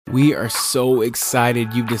We are so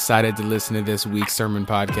excited you've decided to listen to this week's sermon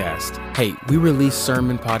podcast. Hey, we release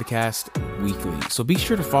sermon podcast weekly, so be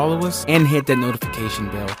sure to follow us and hit that notification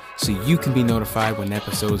bell so you can be notified when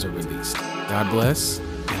episodes are released. God bless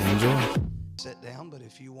and enjoy. Sit down, but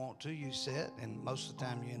if you want to, you sit, and most of the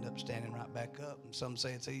time you end up standing right back up, and some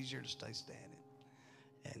say it's easier to stay standing.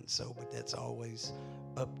 And so, but that's always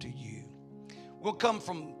up to you. We'll come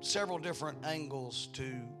from several different angles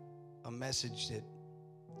to a message that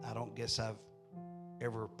I don't guess I've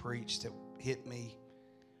ever preached that hit me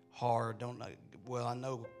hard. Don't know. Well, I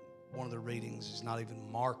know one of the readings is not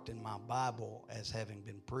even marked in my Bible as having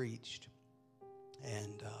been preached.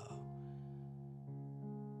 And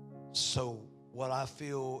so what I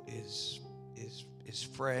feel is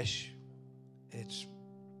fresh. It's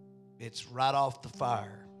right off the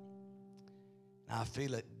fire. I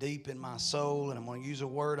feel it deep in my soul, and I'm going to use a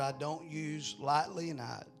word I don't use lightly and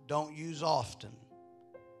I don't use often.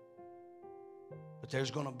 But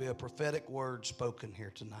there's going to be a prophetic word spoken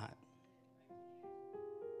here tonight.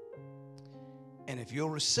 And if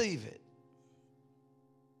you'll receive it,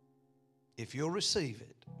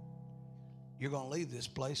 you're going to leave this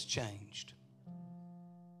place changed.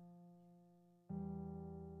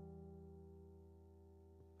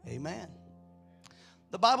 Amen.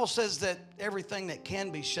 The Bible says that everything that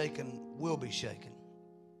can be shaken will be shaken.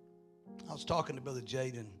 I was talking to Brother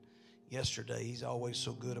Jaden yesterday. He's always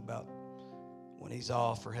so good about when he's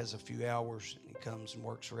off or has a few hours, he comes and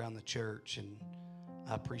works around the church, and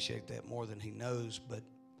I appreciate that more than he knows. But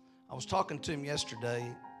I was talking to him yesterday,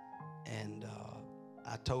 and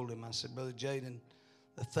I told him, I said, Brother Jaden,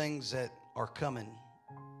 the things that are coming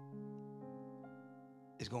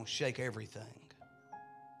is going to shake everything.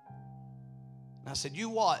 And I said, you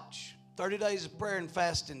watch. 30 days of prayer and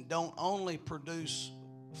fasting don't only produce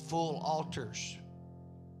full altars.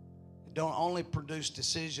 Don't only produce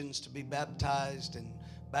decisions to be baptized and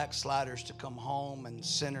backsliders to come home and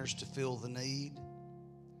sinners to feel the need.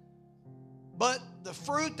 But the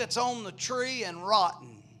fruit that's on the tree and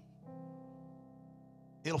rotten,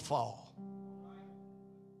 it'll fall.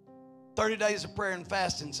 30 days of prayer and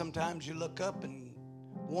fasting, sometimes you look up and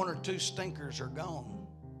one or two stinkers are gone.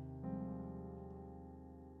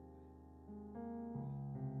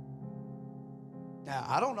 Now,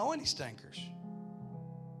 I don't know any stinkers.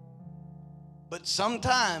 But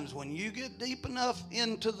sometimes when you get deep enough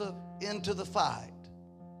into the fight,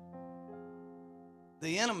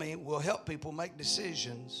 the enemy will help people make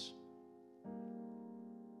decisions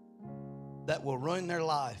that will ruin their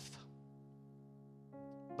life.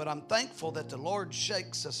 But I'm thankful that the Lord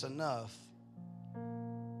shakes us enough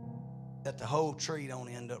that the whole tree don't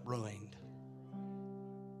end up ruined.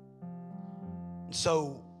 And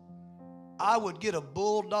so I would get a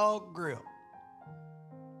bulldog grip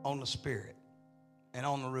on the Spirit and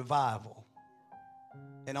on the revival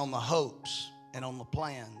and on the hopes and on the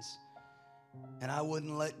plans, and I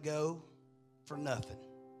wouldn't let go for nothing.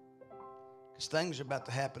 Because things are about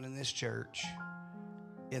to happen in this church,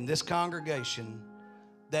 in this congregation,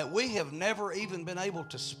 that we have never even been able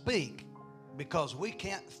to speak because we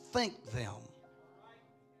can't think them.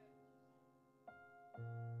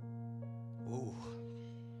 Ooh.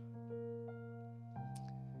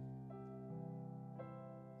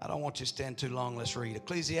 I don't want you to stand too long. Let's read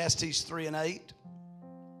Ecclesiastes 3:8.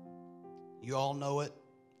 You all know it.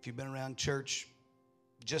 If you've been around church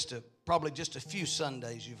probably just a few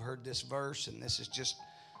Sundays, you've heard this verse, and this is just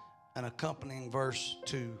an accompanying verse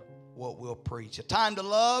to what we'll preach. A time to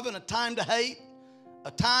love and a time to hate,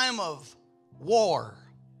 a time of war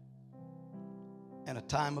and a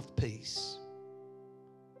time of peace.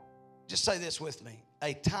 Just say this with me.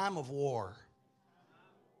 A time of war.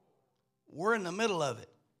 We're in the middle of it.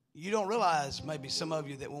 You don't realize, maybe some of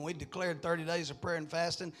you, that when we declared 30 days of prayer and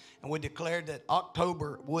fasting, and we declared that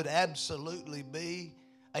October would absolutely be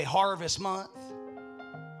a harvest month,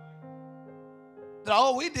 that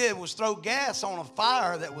all we did was throw gas on a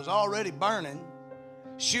fire that was already burning,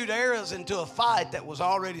 shoot arrows into a fight that was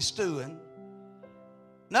already stewing.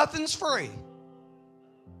 Nothing's free.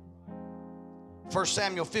 1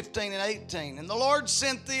 Samuel 15:18. And the Lord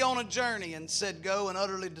sent thee on a journey and said, go and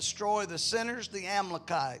utterly destroy the sinners, the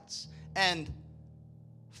Amalekites, and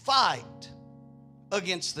fight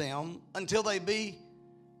against them until they be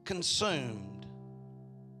consumed.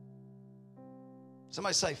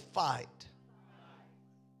 Somebody say fight.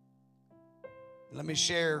 Let me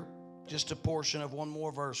share just a portion of one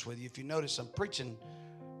more verse with you. If you notice, I'm preaching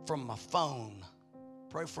from my phone.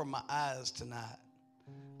 Pray for my eyes tonight.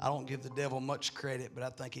 I don't give the devil much credit, but I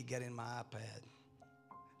think he got in my iPad.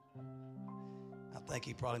 I think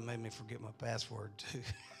he probably made me forget my password too.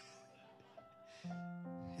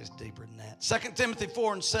 It's deeper than that. 2 Timothy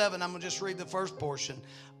 4:7, I'm going to just read the first portion.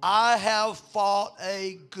 I have fought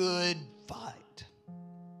a good fight.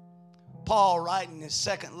 Paul, writing his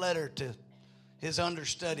second letter to his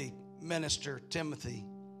understudy minister, Timothy,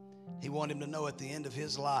 he wanted him to know at the end of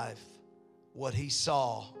his life what he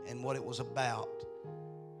saw and what it was about.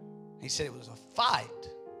 He said it was a fight,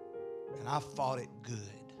 and I fought it good.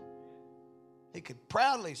 He could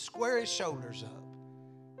proudly square his shoulders up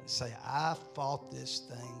and say, I fought this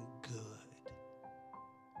thing good.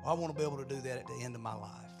 Well, I want to be able to do that at the end of my life.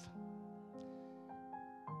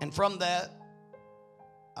 And from that,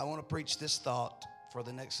 I want to preach this thought for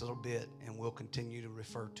the next little bit, and we'll continue to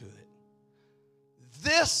refer to it.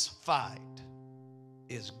 This fight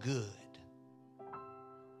is good.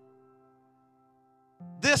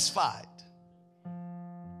 This fight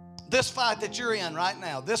that you're in right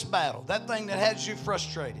now, this battle, that thing that has you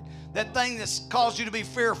frustrated, that thing that's caused you to be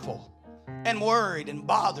fearful and worried and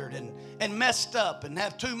bothered and messed up and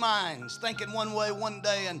have two minds, thinking one way one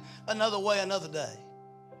day and another way another day.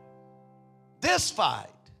 This fight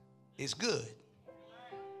is good.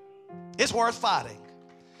 It's worth fighting.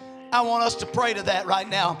 I want us to pray to that right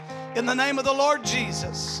now. In the name of the Lord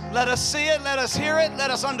Jesus, let us see it, let us hear it,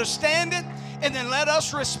 let us understand it, and then let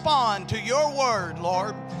us respond to your word,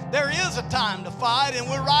 Lord. There is a time to fight, and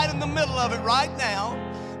we're right in the middle of it right now.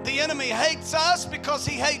 The enemy hates us because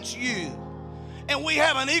he hates you. And we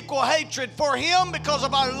have an equal hatred for him because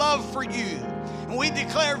of our love for you. And we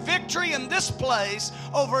declare victory in this place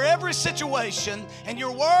over every situation. And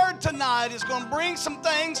your word tonight is going to bring some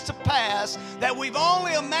things to pass that we've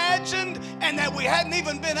only imagined and that we hadn't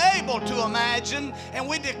even been able to imagine. And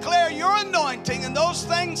we declare your anointing and those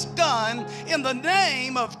things done in the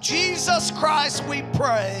name of Jesus Christ, we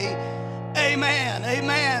pray. Amen.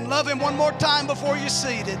 Amen. Love him one more time before you're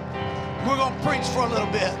seated. We're going to preach for a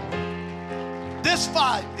little bit. This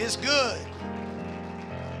fight is good.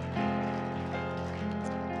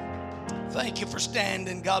 Thank you for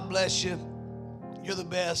standing. God bless you. You're the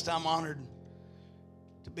best. I'm honored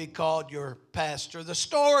to be called your pastor. The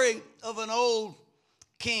story of an old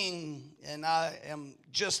king, and I am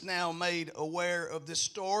just now made aware of this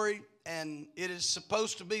story, and it is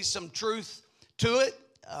supposed to be some truth to it.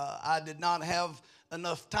 I did not have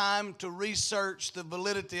enough time to research the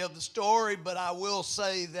validity of the story, but I will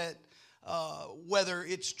say that whether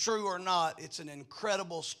it's true or not, it's an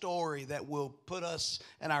incredible story that will put us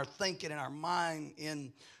and our thinking and our mind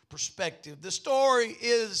in perspective. The story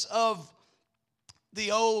is of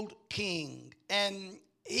the old king, and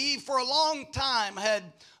he for a long time had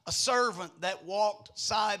a servant that walked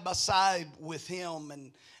side by side with him,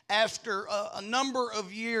 and after a number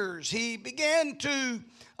of years, he began to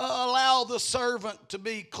allow the servant to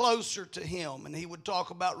be closer to him. And he would talk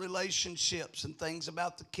about relationships and things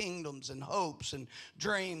about the kingdoms and hopes and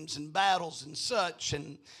dreams and battles and such.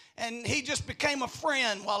 And he just became a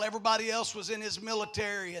friend while everybody else was in his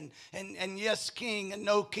military and yes, king and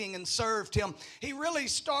no king, and served him. He really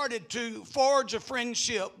started to forge a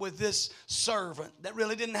friendship with this servant that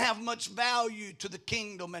really didn't have much value to the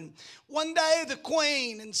kingdom. And one day the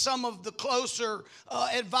queen and some of the closer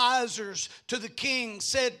advisors to the king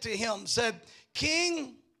said to him,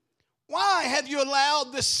 King, why have you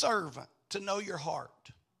allowed this servant to know your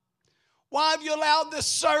heart? Why have you allowed this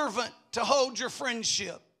servant to hold your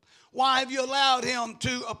friendship? Why have you allowed him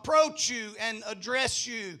to approach you and address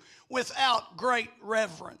you without great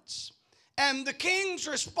reverence? And the king's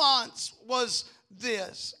response was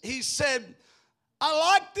this. He said, I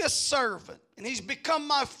like this servant, and he's become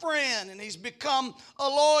my friend, and he's become a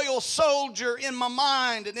loyal soldier in my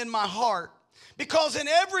mind and in my heart. Because in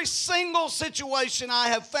every single situation I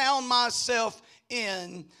have found myself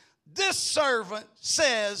in, this servant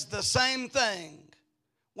says the same thing.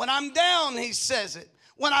 When I'm down, he says it.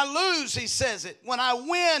 When I lose, he says it. When I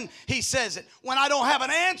win, he says it. When I don't have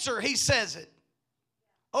an answer, he says it.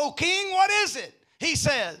 Oh, king, what is it? He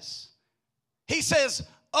says,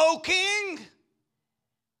 oh, king,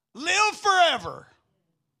 live forever.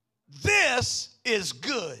 This is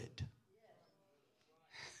good.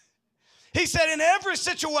 He said in every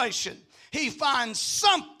situation, he finds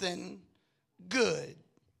something good.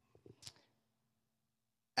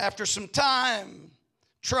 After some time,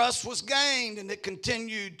 trust was gained, and it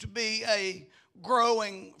continued to be a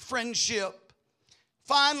growing friendship.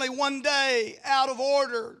 Finally, one day, out of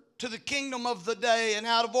order to the kingdom of the day and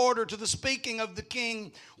out of order to the speaking of the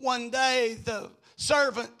king, one day the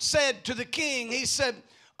servant said to the king, he said,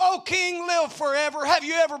 oh, king, live forever. Have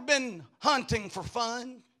you ever been hunting for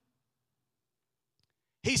fun?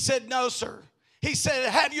 He said, no, sir. He said,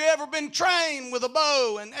 have you ever been trained with a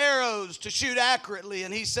bow and arrows to shoot accurately?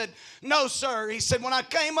 And he said, no, sir. He said, when I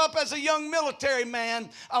came up as a young military man,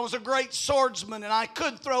 I was a great swordsman, and I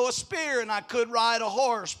could throw a spear and I could ride a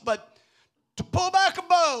horse. But to pull back a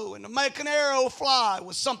bow and to make an arrow fly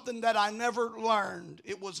was something that I never learned.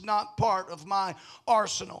 It was not part of my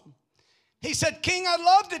arsenal. He said, King, I'd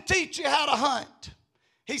love to teach you how to hunt.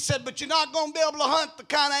 He said, but you're not going to be able to hunt the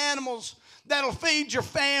kind of animals that'll feed your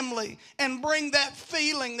family and bring that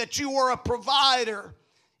feeling that you were a provider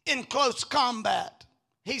in close combat.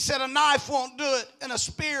 He said, a knife won't do it and a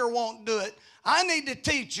spear won't do it. I need to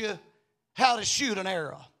teach you how to shoot an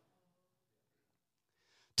arrow.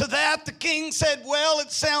 To that, the king said, well,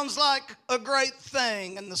 it sounds like a great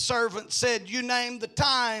thing. And the servant said, you name the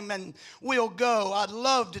time and we'll go. I'd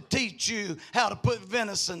love to teach you how to put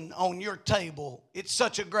venison on your table. It's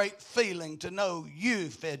such a great feeling to know you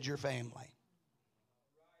fed your family.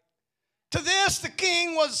 To this, the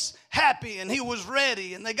king was happy and he was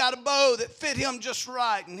ready, and they got a bow that fit him just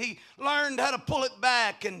right, and he learned how to pull it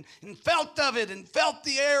back and felt of it and felt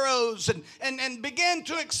the arrows and began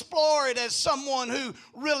to explore it as someone who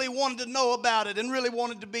really wanted to know about it and really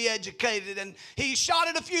wanted to be educated. And he shot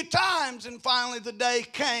it a few times, and finally the day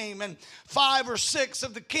came, and 5 or 6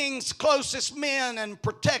 of the king's closest men and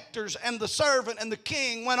protectors and the servant and the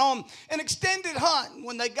king went on an extended hunt.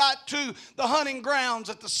 When they got to the hunting grounds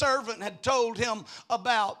that the servant had told him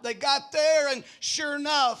about, they got there, and sure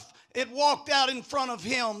enough, it walked out in front of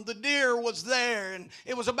him. The deer was there, and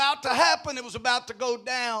it was about to happen. It was about to go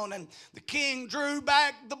down, and the king drew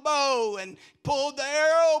back the bow and pulled the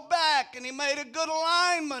arrow back, and he made a good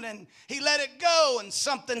alignment, and he let it go, and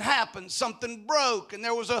something happened. Something broke, and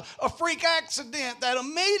there was a freak accident that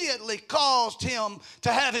immediately caused him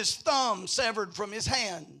to have his thumb severed from his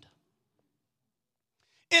hand.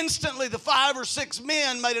 Instantly, the 5 or 6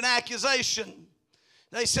 men made an accusation.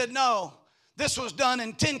 They said, no, this was done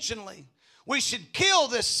intentionally. We should kill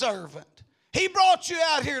this servant. He brought you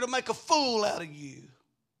out here to make a fool out of you.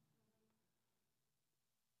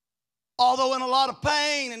 Although in a lot of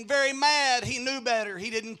pain and very mad, he knew better. He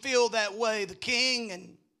didn't feel that way, the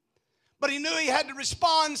king, but he knew he had to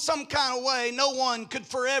respond some kind of way. No one could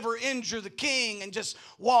forever injure the king and just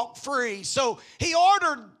walk free. So he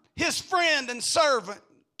ordered his friend and servant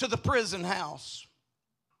to the prison house.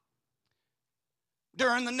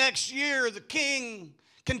 During the next year, the king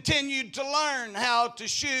continued to learn how to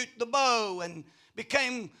shoot the bow and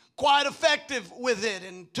became quite effective with it,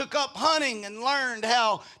 and took up hunting and learned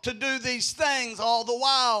how to do these things, all the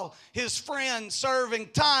while his friend serving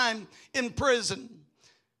time in prison.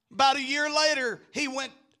 About a year later, he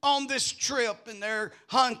went on this trip, and they're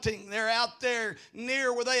hunting. They're out there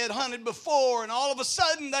near where they had hunted before, and all of a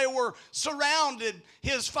sudden they were surrounded,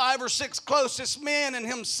 his 5 or 6 closest men and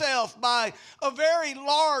himself, by a very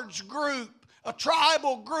large group, a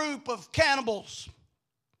tribal group of cannibals,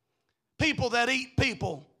 people that eat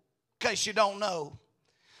people, in case you don't know.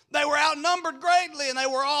 They were outnumbered greatly, and they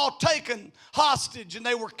were all taken hostage, and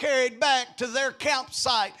they were carried back to their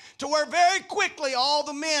campsite, to where very quickly all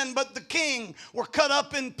the men but the king were cut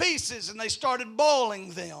up in pieces, and they started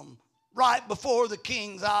boiling them right before the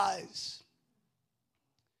king's eyes.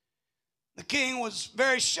 The king was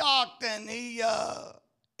very shocked, and he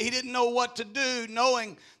didn't know what to do,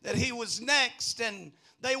 knowing that he was next. And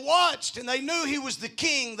they watched, and they knew he was the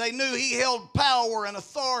king. They knew he held power and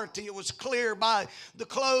authority. It was clear by the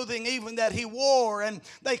clothing even that he wore. And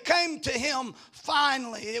they came to him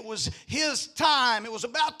finally. It was his time. It was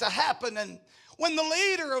about to happen. And when the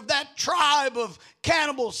leader of that tribe of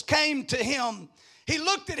cannibals came to him, he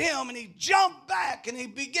looked at him and he jumped back and he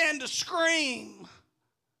began to scream.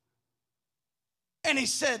 And he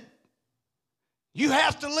said, you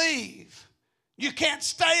have to leave. You can't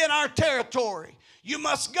stay in our territory. You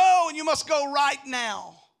must go, and you must go right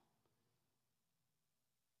now.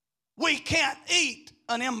 We can't eat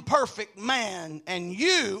an imperfect man, and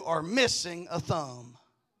you are missing a thumb.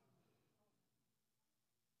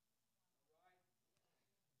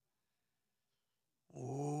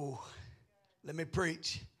 Oh, let me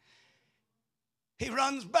preach. He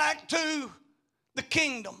runs back to the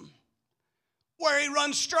kingdom, where he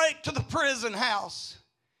runs straight to the prison house.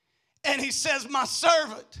 And he says, my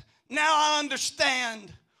servant, now I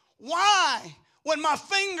understand why, when my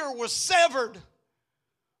finger was severed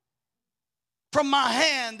from my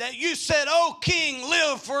hand, that you said, "O king,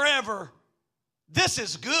 live forever." This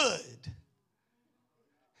is good.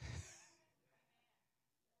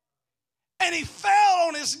 And he fell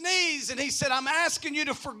on his knees and he said, I'm asking you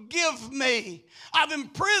to forgive me. I've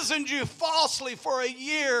imprisoned you falsely for a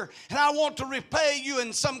year and I want to repay you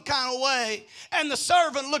in some kind of way. And the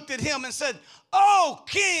servant looked at him and said, oh,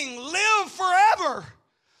 king, live forever.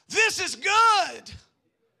 This is good.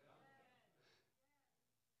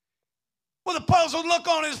 With a puzzled look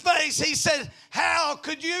on his face, he said, how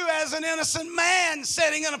could you as an innocent man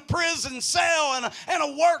sitting in a prison cell and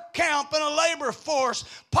a work camp and a labor force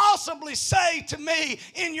possibly say to me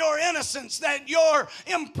in your innocence that your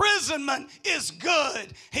imprisonment is good?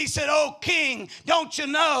 He said, oh, king, don't you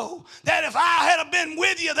know that if I had been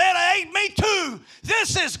with you, they'd have ate me too.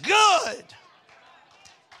 This is good.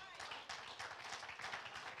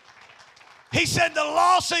 He said, the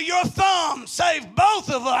loss of your thumb saved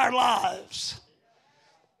both of our lives.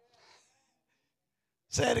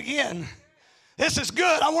 Say it again. This is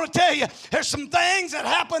good. I want to tell you, there's some things that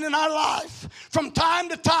happen in our life from time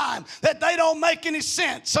to time that they don't make any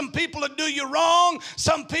sense. Some people will do you wrong.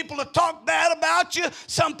 Some people will talk bad about you.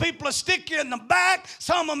 Some people will stick you in the back.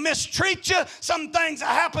 Some will mistreat you. Some things will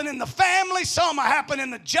happen in the family. Some will happen in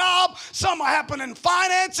the job. Some will happen in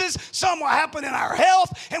finances. Some will happen in our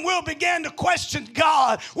health. And we'll begin to question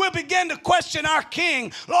God. We'll begin to question our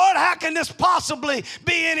King. Lord, how can this possibly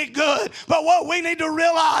be any good? But what we need to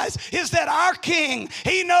realize is that our King,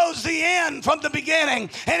 he knows the end from the beginning.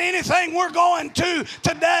 And anything we're going to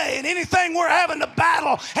today and anything we're having to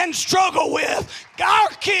battle and struggle with, our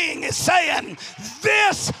King is saying,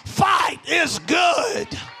 this fight is good.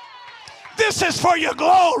 This is for your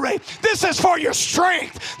glory. This is for your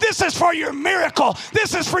strength. This is for your miracle.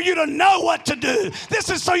 This is for you to know what to do. This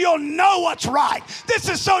is so you'll know what's right. This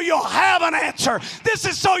is so you'll have an answer. This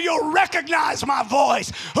is so you'll recognize my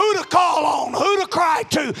voice. Who to call on, who to cry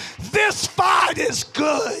to. This fight is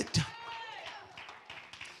good.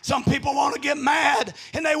 Some people want to get mad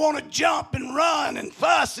and they want to jump and run and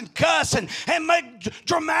fuss and cuss and make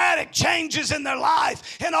dramatic changes in their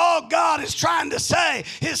life. And all God is trying to say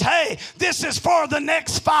is, hey, this is for the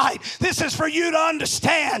next fight. This is for you to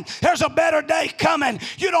understand there's a better day coming.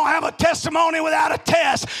 You don't have a testimony without a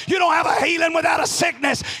test. You don't have a healing without a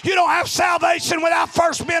sickness. You don't have salvation without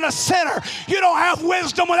first being a sinner. You don't have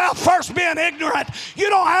wisdom without first being ignorant. You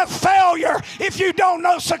don't have failure if you don't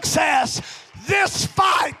know success. This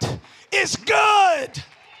fight is good.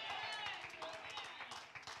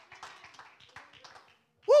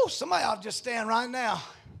 Woo, somebody ought to just stand right now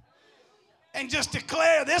and just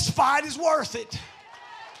declare this fight is worth it.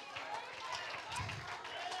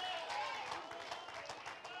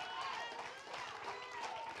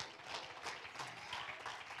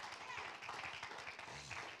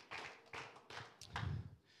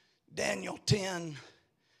 Daniel 10.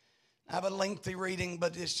 I have a lengthy reading,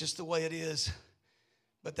 but it's just the way it is.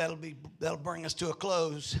 But that'll bring us to a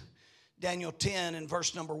close. Daniel 10 and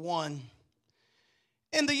verse number 1.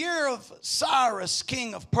 In the year of Cyrus,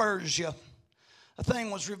 king of Persia, a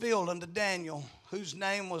thing was revealed unto Daniel, whose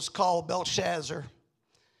name was called Belshazzar.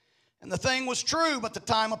 And the thing was true, but the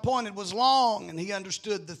time appointed was long, and he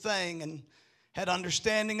understood the thing and had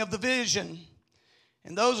understanding of the vision.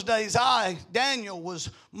 In those days, I, Daniel, was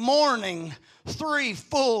mourning 3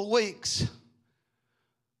 full weeks. I'll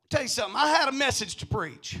tell you something, I had a message to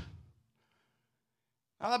preach.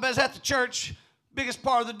 I was at the church biggest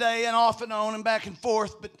part of the day and off and on and back and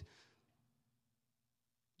forth, but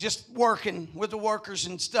just working with the workers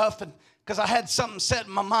and stuff, and because I had something set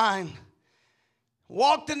in my mind.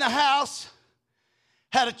 Walked in the house,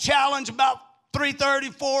 had a challenge about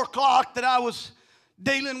 3:30, 4 o'clock that I was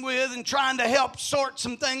dealing with and trying to help sort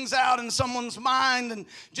some things out in someone's mind and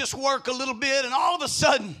just work a little bit, and all of a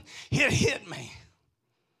sudden it hit me.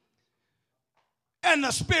 And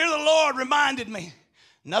the Spirit of the Lord reminded me,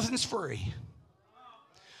 nothing's free.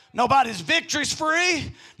 Nobody's victory's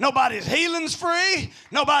free. Nobody's healing's free.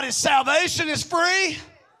 Nobody's salvation is free.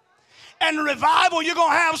 And the revival you're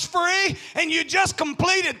going to have is free. And you just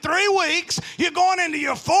completed 3 weeks. You're going into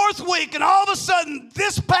your 4th week. And all of a sudden,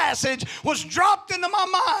 this passage was dropped into my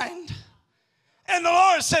mind. And the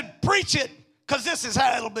Lord said, preach it, because this is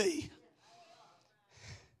how it'll be.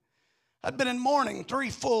 I'd been in mourning 3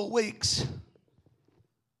 full weeks.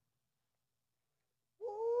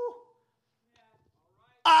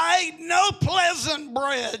 I ate no pleasant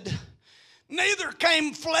bread. Neither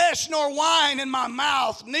came flesh nor wine in my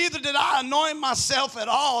mouth. Neither did I anoint myself at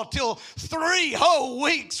all till 3 whole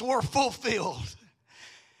weeks were fulfilled.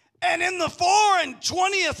 And in the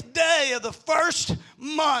 24th day of the 1st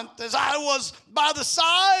month, as I was by the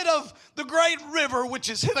side of the great river, which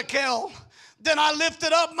is Hiddekel, Then I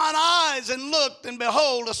lifted up mine eyes and looked, and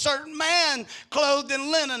behold, a certain man clothed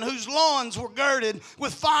in linen, whose loins were girded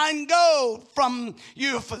with fine gold from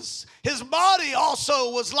Uphaz. His body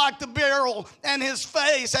also was like the beryl, and his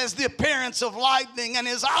face as the appearance of lightning, and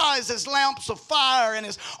his eyes as lamps of fire, and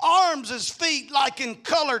his arms as feet like in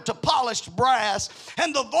color to polished brass.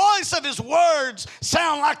 And the voice of his words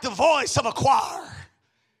sound like the voice of a choir,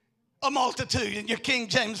 a multitude in your King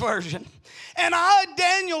James Version. And I,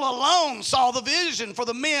 Daniel, alone saw the vision, for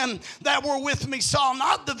the men that were with me saw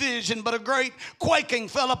not the vision, but a great quaking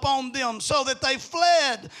fell upon them, so that they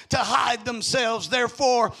fled to hide themselves.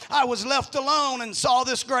 Therefore I was left alone and saw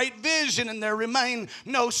this great vision, and there remained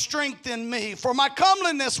no strength in me. For my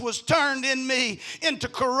comeliness was turned in me into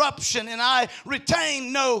corruption, and I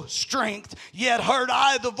retained no strength. Yet heard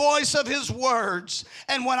I the voice of his words.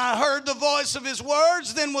 And when I heard the voice of his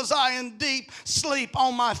words, then was I in deep sleep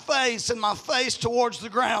on my face, and my face towards the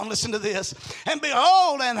ground. Listen to this. And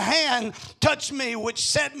behold, an hand touched me, which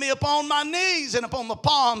set me upon my knees and upon the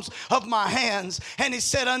palms of my hands. And he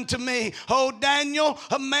said unto me, O Daniel,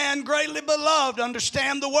 a man greatly beloved,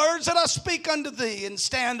 understand the words that I speak unto thee, and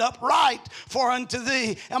stand upright, for unto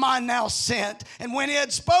thee am I now sent. And when he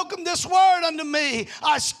had spoken this word unto me,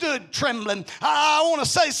 I stood trembling. I want to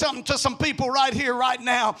say something to some people right here, right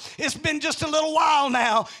now. It's been just a little while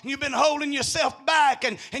now, and you've been holding yourself back,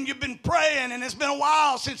 and you've been praying, and it's been a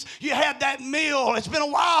while since you had that meal. It's been a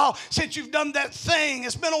while since you've done that thing.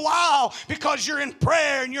 It's been a while because you're in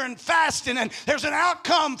prayer and you're in fasting, and there's an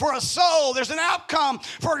outcome for a soul. There's an outcome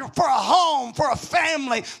for a home, for a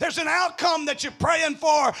family. There's an outcome that you're praying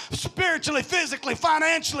for spiritually, physically,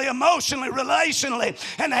 financially, emotionally, relationally.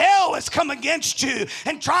 And hell has come against you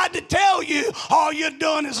and tried to tell you all you're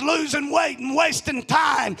doing is losing weight and wasting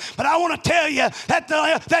time. But I want to tell you that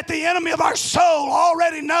the enemy of our soul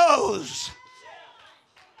already knows.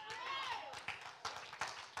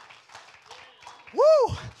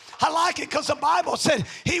 Woo! I like it because the Bible said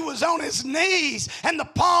he was on his knees and the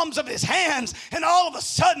palms of his hands, and all of a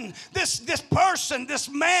sudden this person, this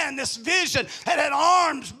man, this vision that had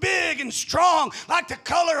arms big and strong like the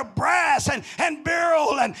color of brass and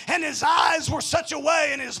beryl, and his eyes were such a way,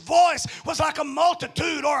 and his voice was like a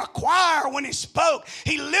multitude or a choir when he spoke.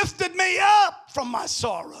 He lifted me up from my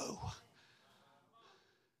sorrow.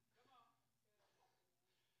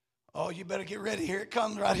 Oh, you better get ready. Here it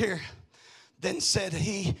comes right here. Then said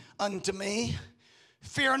he unto me,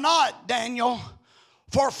 Fear not, Daniel,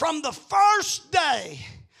 for from the first day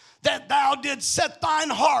that thou didst set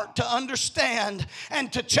thine heart to understand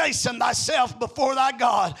and to chasten thyself before thy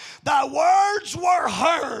God, thy words were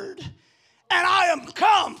heard, and I am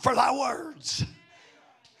come for thy words.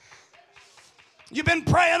 You've been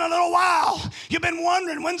praying a little while. You've been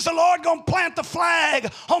wondering, when's the Lord going to plant the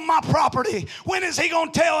flag on my property? When is he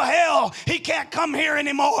going to tell hell he can't come here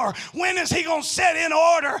anymore? When is he going to set in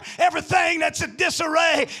order everything that's in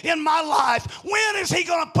disarray in my life? When is he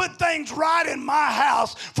going to put things right in my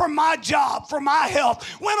house, for my job, for my health?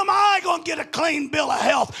 When am I going to get a clean bill of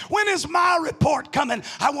health? When is my report coming?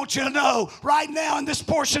 I want you to know right now in this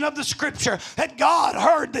portion of the scripture that God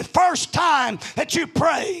heard the first time that you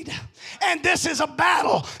prayed. And this is a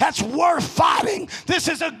battle that's worth fighting. This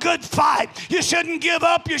is a good fight. You shouldn't give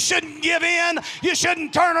up. You shouldn't give in. You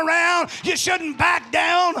shouldn't turn around. You shouldn't back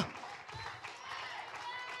down.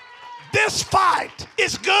 This fight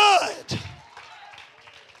is good.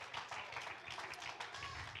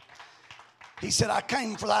 He said, I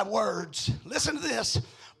came for thy words. Listen to this.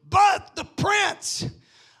 But the prince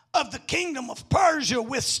of the kingdom of Persia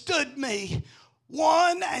withstood me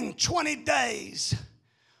 21 days.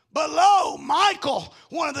 But lo, Michael,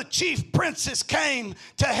 one of the chief princes, came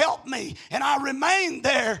to help me, and I remained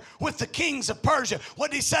there with the kings of Persia.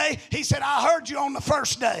 What did he say? He said, I heard you on the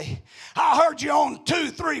first day. I heard you on 2,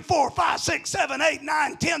 3, 4, 5, 6, 7, 8,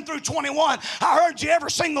 9, 10 through 21. I heard you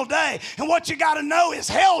every single day. And what you got to know is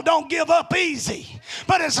hell don't give up easy.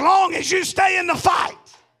 But as long as you stay in the fight,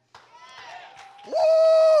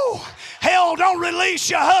 woo! Hell don't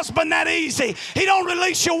release your husband that easy. He don't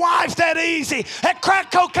release your wife that easy. That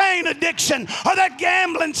crack cocaine addiction, or that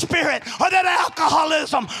gambling spirit, or that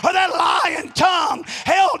alcoholism, or that lying tongue.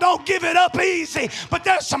 Hell don't give it up easy. But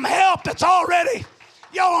there's some help that's already,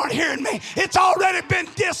 y'all aren't hearing me, it's already been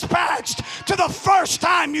dispatched to the first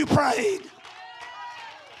time you prayed.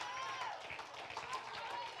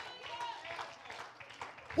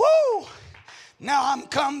 Woo! Now I'm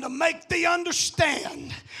come to make thee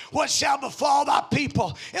understand what shall befall thy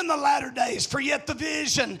people in the latter days. For yet the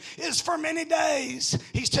vision is for many days.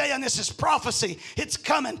 He's telling this is prophecy. It's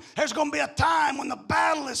coming. There's going to be a time when the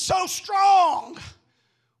battle is so strong.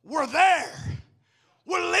 We're there.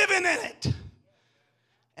 We're living in it.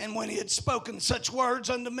 And when he had spoken such words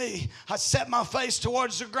unto me, I set my face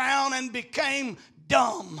towards the ground and became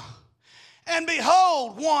dumb. And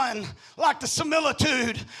behold, one like the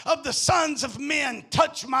similitude of the sons of men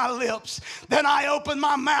touched my lips. Then I opened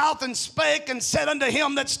my mouth and spake and said unto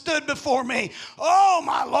him that stood before me, O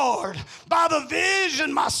my Lord, by the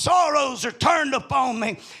vision my sorrows are turned upon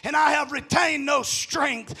me, and I have retained no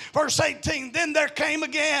strength. Verse 18, then there came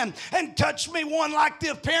again and touched me one like the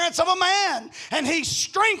appearance of a man, and he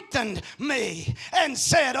strengthened me and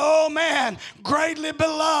said, O man, greatly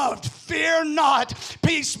beloved, fear not,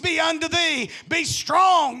 peace be unto thee. Be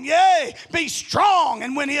strong, yea, be strong.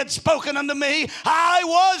 And when he had spoken unto me, I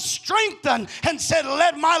was strengthened and said,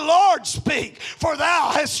 let my Lord speak, for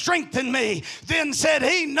thou hast strengthened me. Then said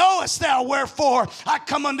he, knowest thou wherefore I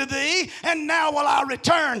come unto thee? And now will I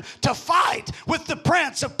return to fight with the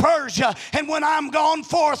prince of Persia. And when I'm gone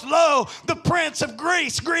forth, lo, the prince of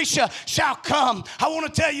Grecia shall come. I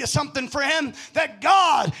want to tell you something, friend, that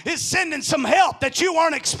God is sending some help that you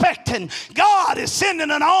weren't expecting. God is sending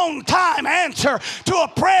an on-time answer to a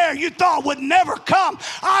prayer you thought would never come.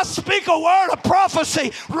 I speak a word of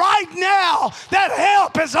prophecy right now that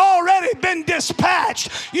help has already been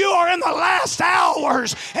dispatched. You are in the last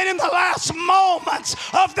hours and in the last moments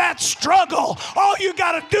of that struggle. All you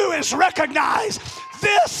got to do is recognize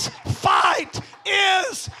this fight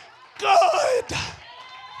is good.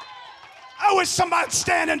 I wish somebody'd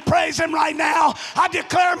stand and praise him right now. I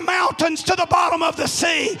declare mountains to the bottom of the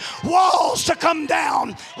sea, walls to come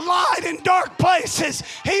down, light in dark places,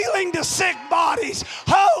 healing to sick bodies,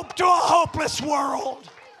 hope to a hopeless world.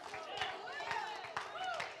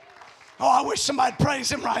 Oh, I wish somebody'd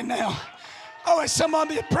praise him right now. I wish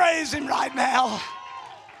somebody'd praise him right now.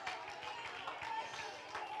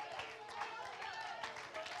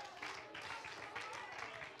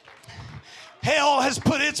 Hell has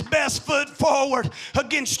put its best foot forward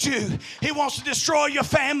against you. He wants to destroy your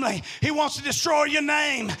family. He wants to destroy your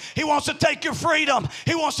name. He wants to take your freedom.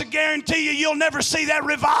 He wants to guarantee you you'll never see that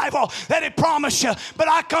revival that he promised you. But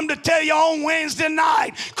I come to tell you on Wednesday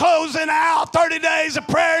night, closing out 30 days of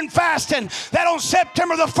prayer and fasting, that on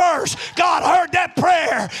September the 1st, God heard that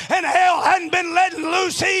prayer and hell hadn't been letting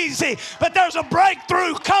loose easy. But there's a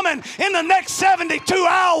breakthrough coming in the next 72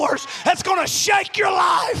 hours that's going to shake your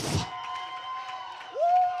life.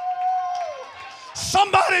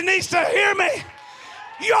 Somebody needs to hear me.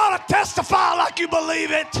 You ought to testify like you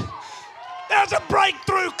believe it. There's a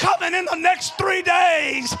breakthrough coming in the next 3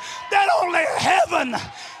 days that only heaven.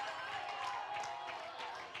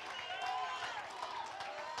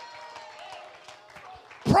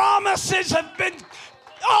 Promises have been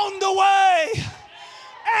on the way.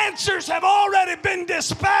 Answers have already been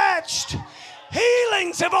dispatched.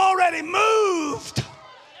 Healings have already moved.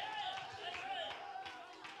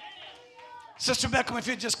 Sister Beckham, if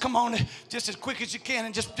you just come on just as quick as you can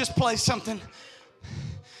and just play something.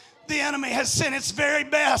 The enemy has sent its very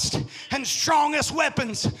best and strongest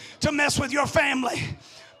weapons to mess with your family.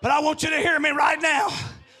 But I want you to hear me right now.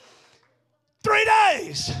 3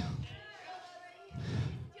 days.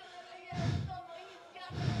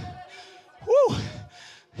 Woo.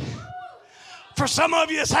 For some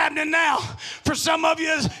of you, it's happening now. For some of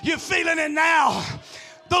you, you're feeling it now.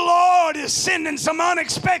 The Lord is sending some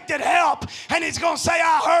unexpected help, and he's going to say,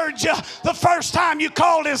 I heard you the first time you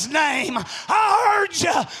called his name. I heard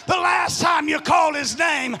you the last time you called his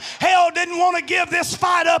name. Hell didn't want to give this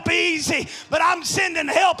fight up easy, but I'm sending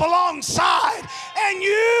help alongside, and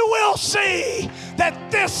you will see that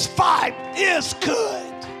this fight is good.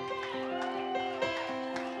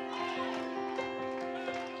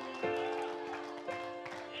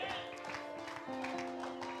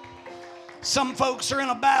 Some folks are in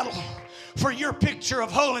a battle for your picture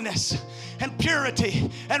of holiness and purity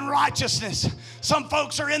and righteousness. Some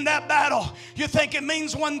folks are in that battle. You think it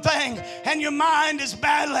means one thing, and your mind is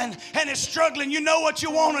battling and is struggling. You know what you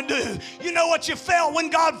want to do. You know what you felt when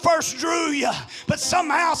God first drew you. But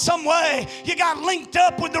somehow, some way, you got linked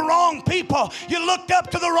up with the wrong people. You looked up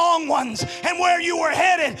to the wrong ones, and where you were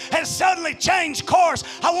headed has suddenly changed course.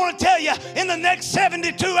 I want to tell you, in the next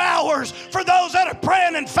 72 hours, for those that are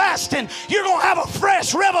praying and fasting, you're going to have a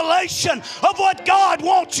fresh revelation of what God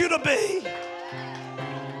wants you to be.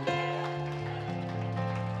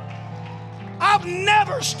 I've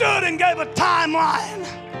never stood and gave a timeline.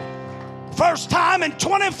 First time in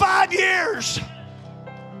 25 years.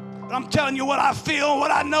 But I'm telling you what I feel,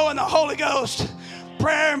 what I know in the Holy Ghost.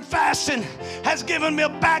 Prayer and fasting has given me a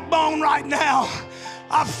backbone right now.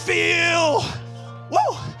 I feel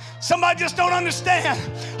Somebody just don't understand.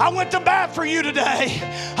 I went to bat for you today.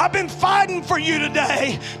 I've been fighting for you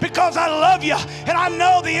today because I love you. And I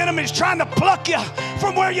know the enemy's trying to pluck you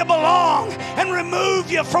from where you belong and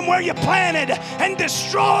remove you from where you planted and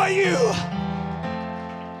destroy you.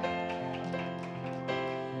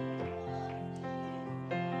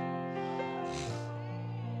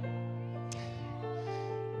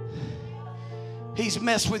 He's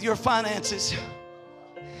messed with your finances.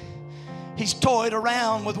 He's toyed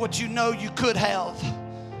around with what you know you could have.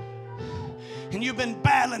 And you've been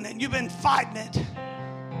battling it. You've been fighting it.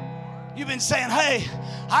 You've been saying, hey,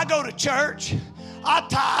 I go to church. I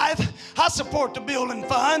tithe. I support the building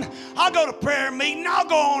fund. I go to prayer meeting. I'll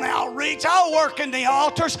go on outreach. I'll work in the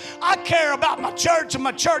altars. I care about my church and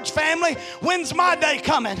my church family. When's my day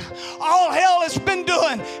coming? All hell has been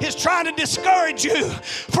doing is trying to discourage you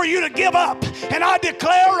for you to give up. And I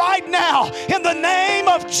declare right now, in the name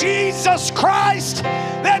of Jesus Christ,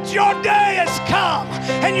 that your day has come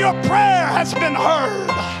and your prayer has been heard.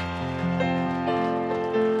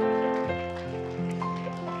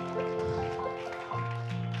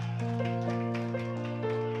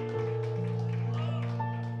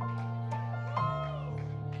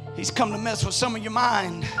 He's come to mess with some of your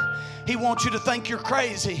mind. He wants you to think you're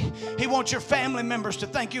crazy. He wants your family members to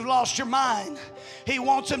think you've lost your mind. He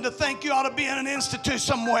wants them to think you ought to be in an institute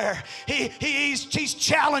somewhere. He's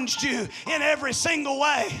challenged you in every single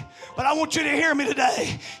way. But I want you to hear me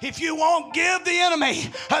today. If you won't give the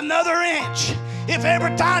enemy another inch, if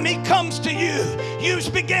every time he comes to you, you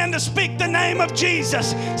begin to speak the name of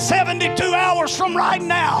Jesus, 72 hours from right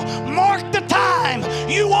now, mark the time,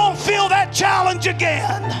 you won't feel that challenge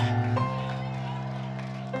again.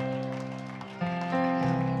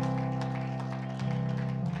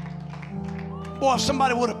 Boy, if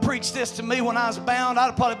somebody would have preached this to me when I was bound, I'd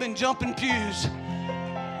have probably been jumping pews.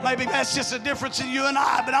 Maybe that's just a difference in you and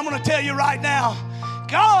I, but I'm going to tell you right now,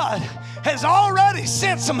 God has already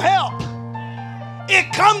sent some help.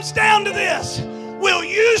 It comes down to this. Will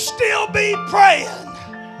you still be praying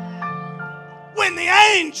when the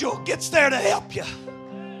angel gets there to help you?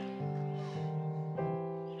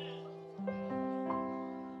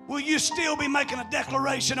 Will you still be making a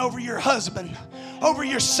declaration over your husband, over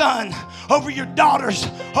your son, over your daughters,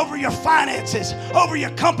 over your finances, over your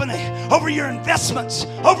company, over your investments,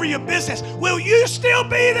 over your business? Will you still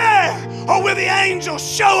be there? Or will the angel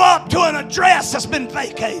show up to an address that's been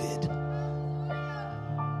vacated?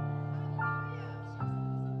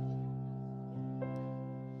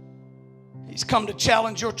 He's come to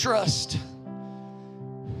challenge your trust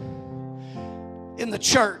in the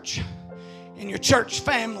church, in your church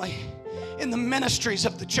family, in the ministries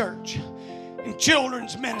of the church, in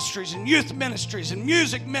children's ministries, and youth ministries, and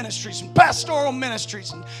music ministries, and pastoral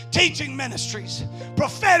ministries, and teaching ministries,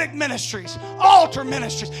 prophetic ministries, altar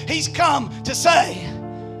ministries. He's come to say,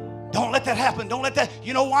 don't let that happen. Don't let that.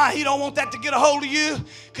 You know why he don't want that to get a hold of you?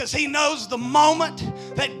 Because he knows the moment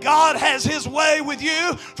that God has his way with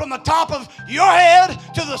you, from the top of your head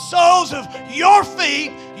to the soles of your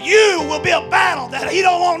feet, you will be a battle that he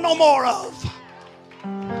don't want no more of.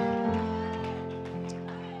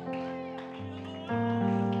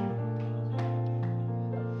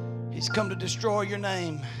 He's come to destroy your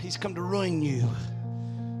name. He's come to ruin you.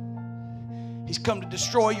 He's come to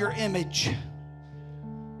destroy your image.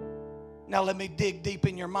 Now let me dig deep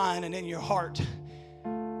in your mind and in your heart.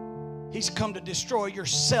 He's come to destroy your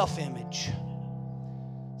self-image.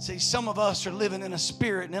 See, some of us are living in a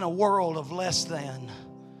spirit and in a world of less than.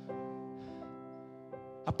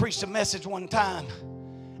 I preached a message one time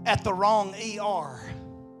at the wrong ER.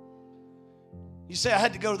 You say, I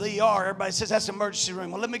had to go to the ER. Everybody says that's emergency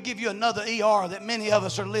room. Well, let me give you another ER that many of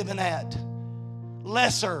us are living at.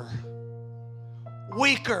 Lesser,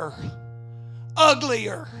 weaker,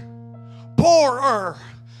 uglier, poorer,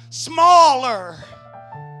 smaller,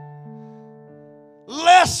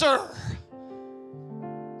 lesser.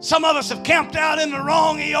 Some of us have camped out in the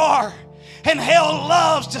wrong ER, and hell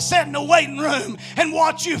loves to sit in the waiting room and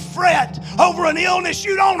watch you fret over an illness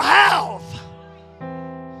you don't have.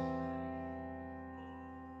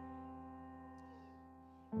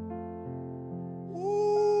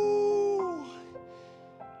 Ooh,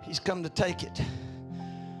 he's come to take it.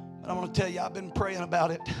 But I'm going to tell you, I've been praying about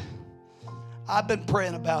it. I've been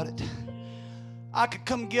praying about it. I could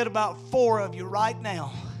come get about 4 of you right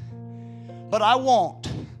now, but I won't.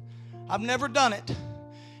 I've never done it,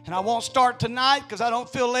 and I won't start tonight because I don't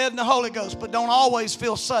feel led in the Holy Ghost, but don't always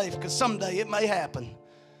feel safe because someday it may happen.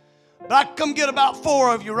 But I could come get about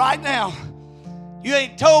 4 of you right now. You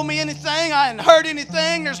ain't told me anything. I ain't heard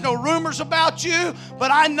anything. There's no rumors about you,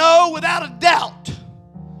 but I know without a doubt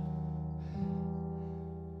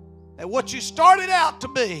that what you started out to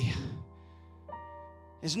be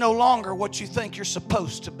is no longer what you think you're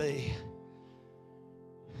supposed to be.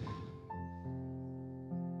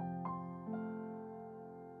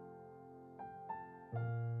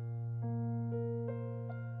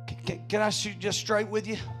 Can I shoot just straight with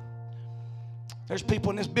you? There's people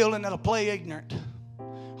in this building that'll play ignorant.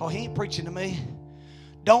 Oh, he ain't preaching to me.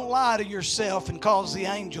 Don't lie to yourself and cause the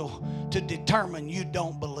angel to determine you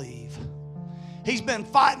don't believe. He's been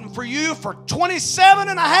fighting for you for 27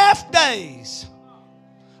 and a half days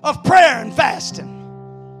of prayer and fasting.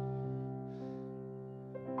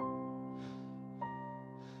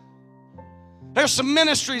 There's some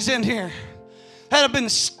ministries in here that have been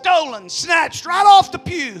stolen, snatched right off the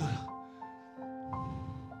pew.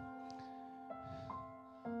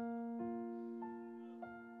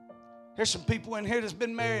 There's some people in here that's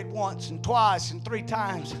been married once and twice and 3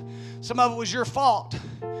 times. Some of it was your fault.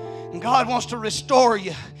 And God wants to restore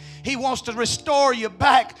you. He wants to restore you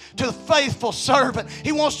back to the faithful servant.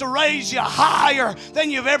 He wants to raise you higher than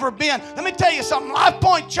you've ever been. Let me tell you something. Life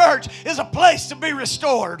Point Church is a place to be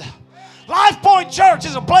restored. Life Point Church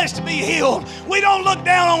is a place to be healed. We don't look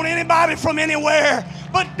down on anybody from anywhere,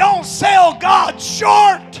 but don't sell God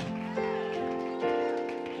short.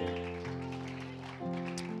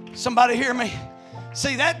 Somebody hear me?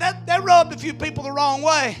 See, that rubbed a few people the wrong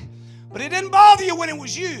way, but it didn't bother you when it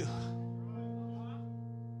was you.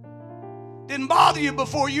 Didn't bother you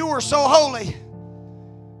before you were so holy.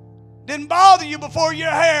 Didn't bother you before your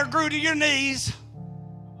hair grew to your knees.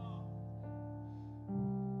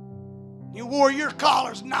 You wore your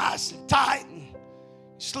collars nice and tight and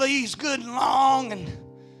sleeves good and long, and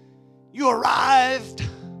you arrived.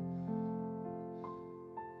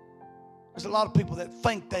 There's a lot of people that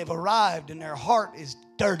think they've arrived and their heart is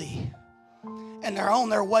dirty and they're on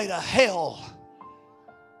their way to hell.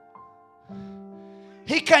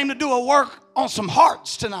 He came to do a work on some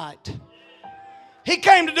hearts tonight. He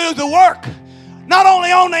came to do the work not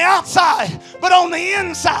only on the outside but on the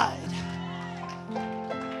inside.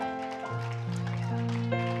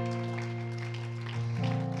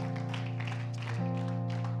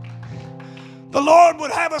 The Lord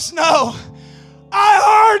would have us know,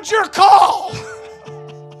 I heard your call.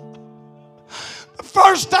 The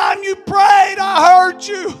first time you prayed, I heard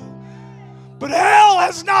you. But hell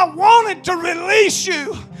has not wanted to release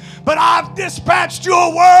you. But I've dispatched you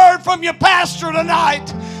a word from your pastor tonight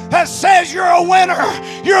that says you're a winner.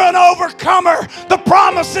 You're an overcomer. The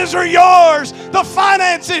promises are yours. The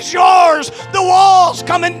finance is yours. The walls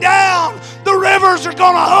coming down. The rivers are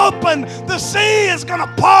going to open. The sea is going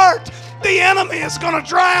to part. The enemy is going to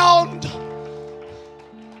drown.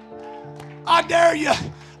 I dare you.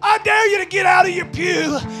 I dare you to get out of your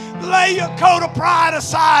pew. Lay your coat of pride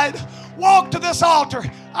aside. Walk to this altar.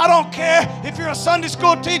 I don't care if you're a Sunday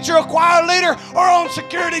school teacher, a choir leader, or on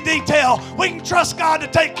security detail. We can trust God to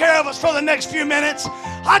take care of us for the next few minutes.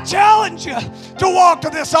 I challenge you to walk to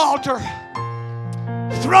this altar.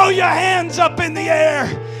 Throw your hands up in the air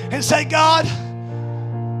and say, God,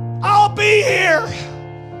 I'll be here.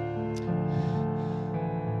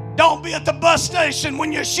 Don't be at the bus station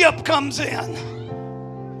when your ship comes in.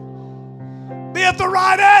 Be at the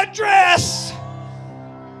right address.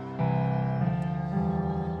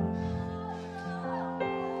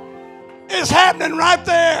 It's happening right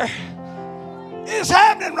there. It's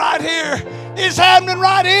happening right here. It's happening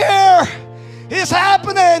right here. It's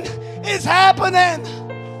happening. It's happening.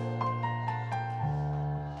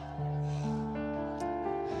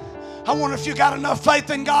 I wonder if you got enough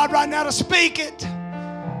faith in God right now to speak it.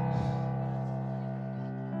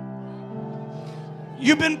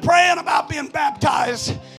 You've been praying about being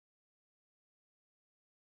baptized.